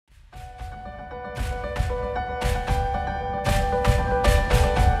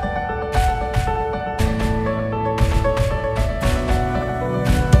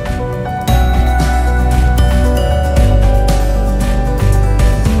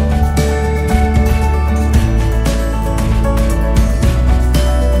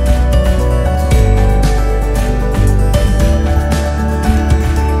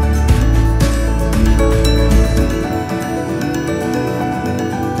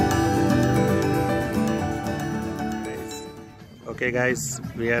Okay guys,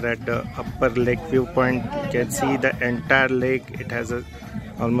 we are at the upper lake viewpoint. You can see the entire lake. It has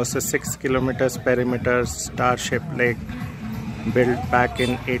almost a 6 kilometers perimeter star-shaped lake built back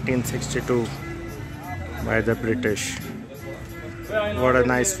in 1862 by the British. What a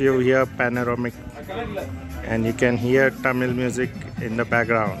nice view here, panoramic, and you can hear Tamil music in the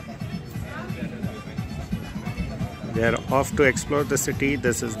background. We are off to explore the city.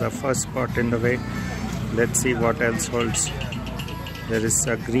 This is the first spot in the way. Let's see what else holds. There is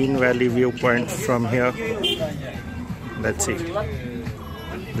a green valley viewpoint from here. Let's see.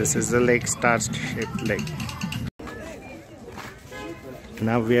 This is the lake, star-shaped lake.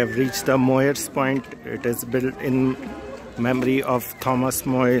 Now we have reached the Moir Point. It is built in memory of Thomas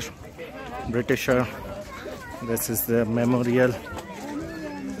Moir, Britisher. This is the memorial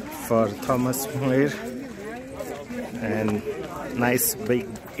for Thomas Moir, and nice big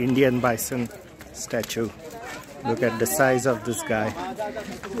Indian bison statue. Look at the size of this guy.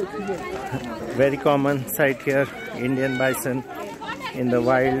 Very common sight here, Indian bison in the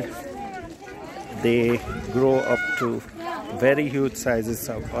wild. They grow up to very huge sizes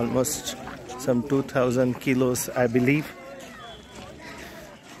of almost some 2,000 kilos, I believe.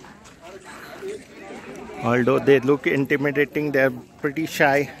 Although they look intimidating, they are pretty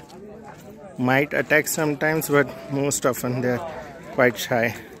shy. Might attack sometimes, but most often they are quite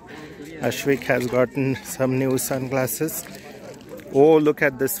shy. Ashwik has gotten some new sunglasses. Oh, look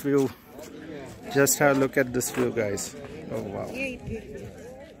at this view. Just have a look at this view, guys. Oh, wow.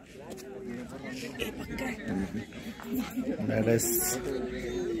 That is,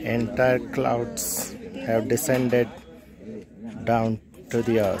 entire clouds have descended down to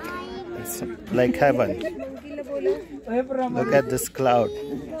the earth. It's like heaven. Look at this cloud.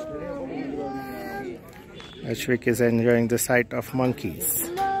 Ashwik is enjoying the sight of monkeys.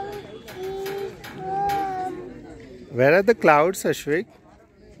 Where are the clouds, Ashwik?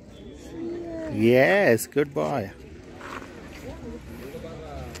 Yes, good boy.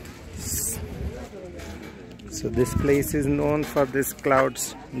 So this place is known for these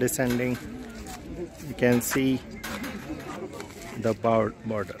clouds descending. You can see the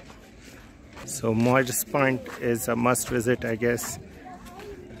border. So Moir Point is a must visit, I guess.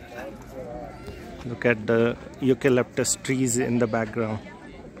 Look at the eucalyptus trees in the background.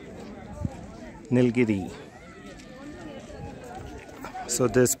 Nilgiri. So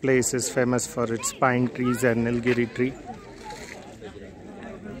this place is famous for its pine trees and Nilgiri tree.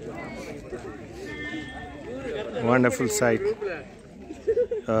 Wonderful sight.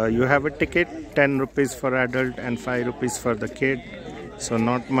 You have a ticket, 10 rupees for adult and 5 rupees for the kid. So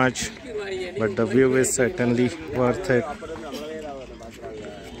not much, but the view is certainly worth it.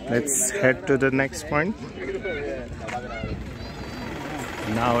 Let's head to the next point.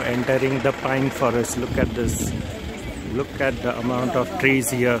 Now entering the pine forest. Look at this. Look at the amount of trees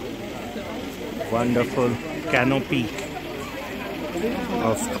here. Wonderful canopy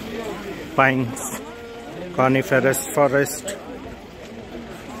of pines. Coniferous forest.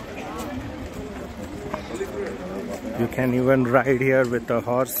 You can even ride here with a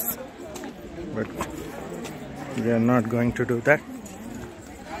horse, but we are not going to do that.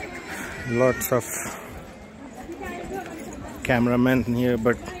 Lots of cameramen here,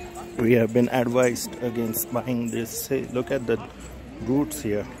 but we have been advised against buying this. Hey, look at the roots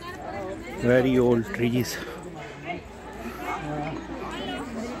here. Very old trees.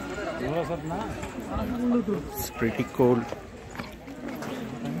 It's pretty cold.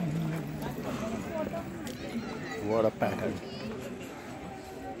 What a pattern.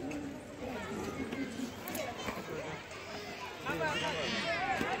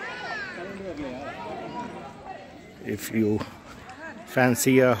 If you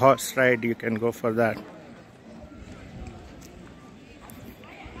fancy a horse ride, you can go for that.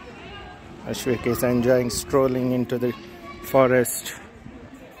 Ashwik is enjoying strolling into the forest.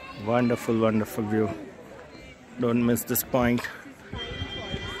 Wonderful, wonderful view. Don't miss this point.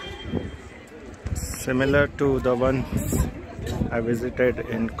 Similar to the ones I visited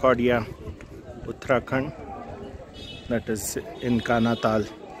in Kodaikanal, Uttarakhand. That is in Kanatal.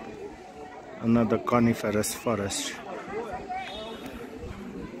 Another coniferous forest.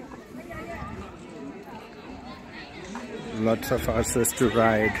 Lots of horses to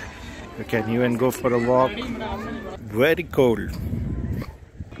ride. You can even go for a walk. Very cold.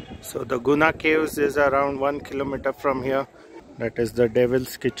 So the Guna caves is around 1 kilometer from here. That is the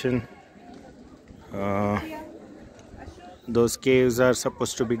Devil's Kitchen. Those caves are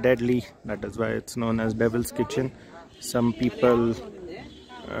supposed to be deadly. That is why it's known as Devil's Kitchen. Some people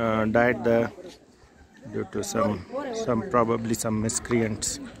died there due to probably some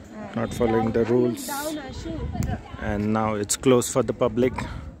miscreants not following the rules, and now it's closed for the public,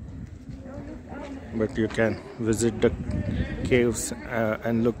 but you can visit the caves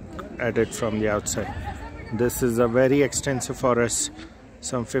and look at it from the outside. This is a very extensive forest,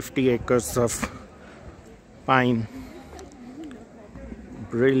 some 50 acres of pine.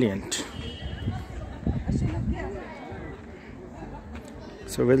 Brilliant.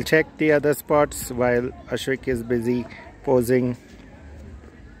 So we'll check the other spots while Ashwik is busy posing.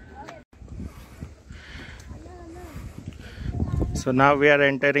 So now we are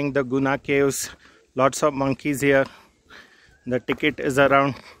entering the Guna caves. Lots of monkeys here. The ticket is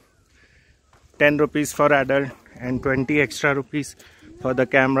around 10 rupees for adult and 20 extra rupees for the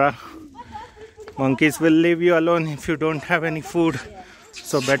camera. Monkeys will leave you alone if you don't have any food,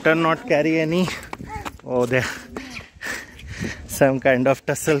 so better not carry any. Oh, there some kind of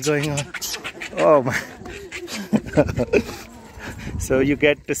tussle going on. Oh my. So you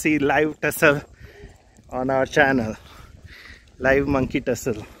get to see live tussle on our channel. Live monkey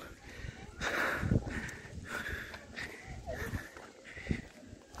tussle.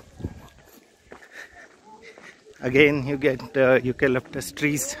 Again you get eucalyptus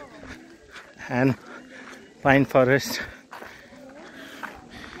trees and pine forest.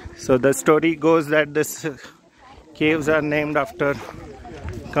 So the story goes that this caves are named after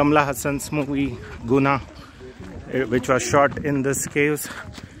Kamala Hassan's movie Guna, which was shot in this caves.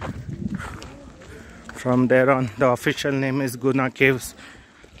 From there on, the official name is Guna Caves.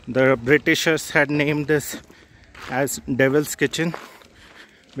 The Britishers had named this as Devil's Kitchen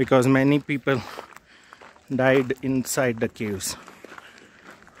because many people died inside the caves.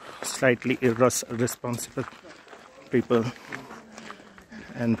 Slightly irresponsible people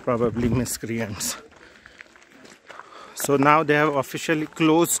and probably miscreants. So now they have officially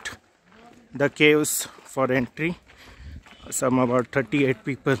closed the caves for entry. Some about 38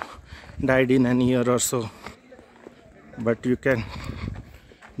 people died in a year or so, but you can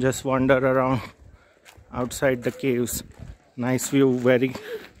just wander around outside the caves. Nice view, very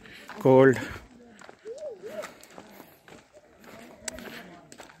cold,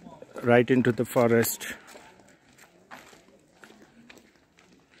 right into the forest.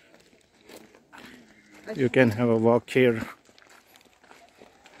 You can have a walk here.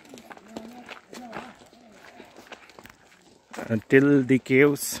 Till the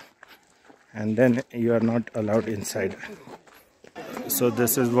caves, and then you are not allowed inside. So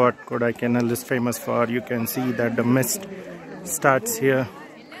this is what Kodaikanal is famous for. You can see that the mist starts here.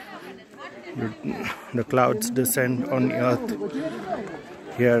 The clouds descend on the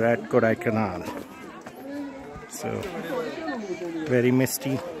earth here at Kodaikanal. So very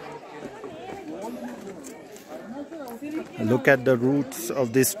misty. Look at the roots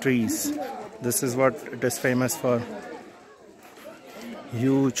of these trees. This is what it is famous for.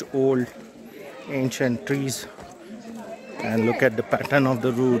 Huge old ancient trees, and look at the pattern of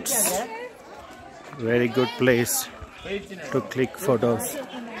the roots. Very good place to click photos.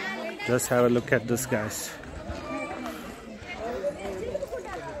 Just have a look at this, guys.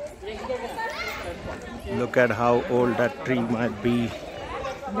 Look at how old that tree might be.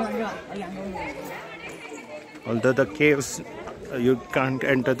 Although the caves, you can't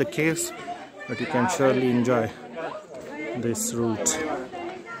enter the caves, but you can surely enjoy this route.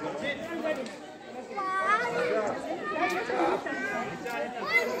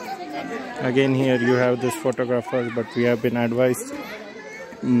 Again, here you have this photographers, but we have been advised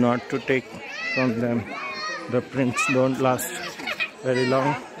not to take from them. The prints don't last very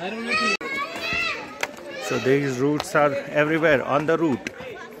long. So these roots are everywhere on the route.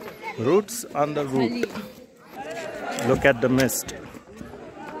 Roots on the route. Look at the mist.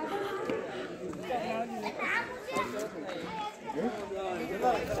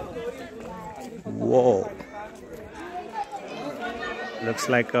 Whoa. Looks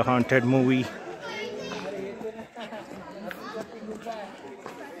like a haunted movie.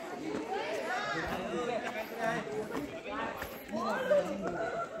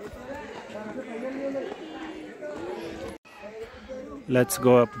 Let's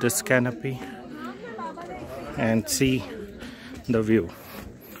go up this canopy and see the view.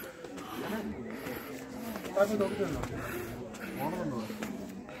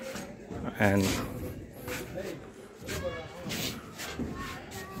 And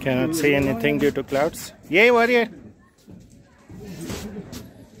cannot see anything due to clouds. Yay, warrior!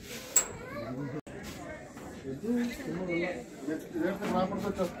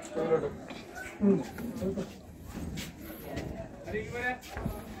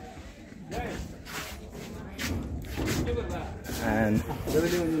 And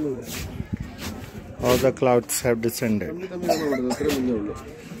All the clouds have descended.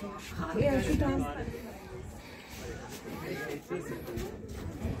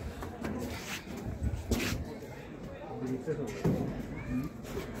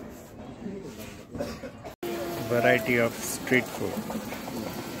 Variety of street food.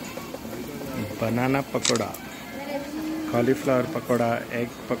 Banana pakoda, cauliflower pakoda, egg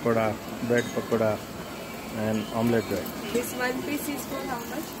pakoda, bread pakoda, and omelette bread. This one piece is for how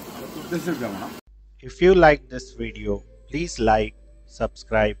much? If you like this video, please like,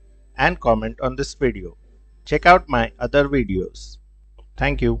 subscribe, and comment on this video. Check out my other videos.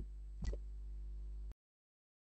 Thank you.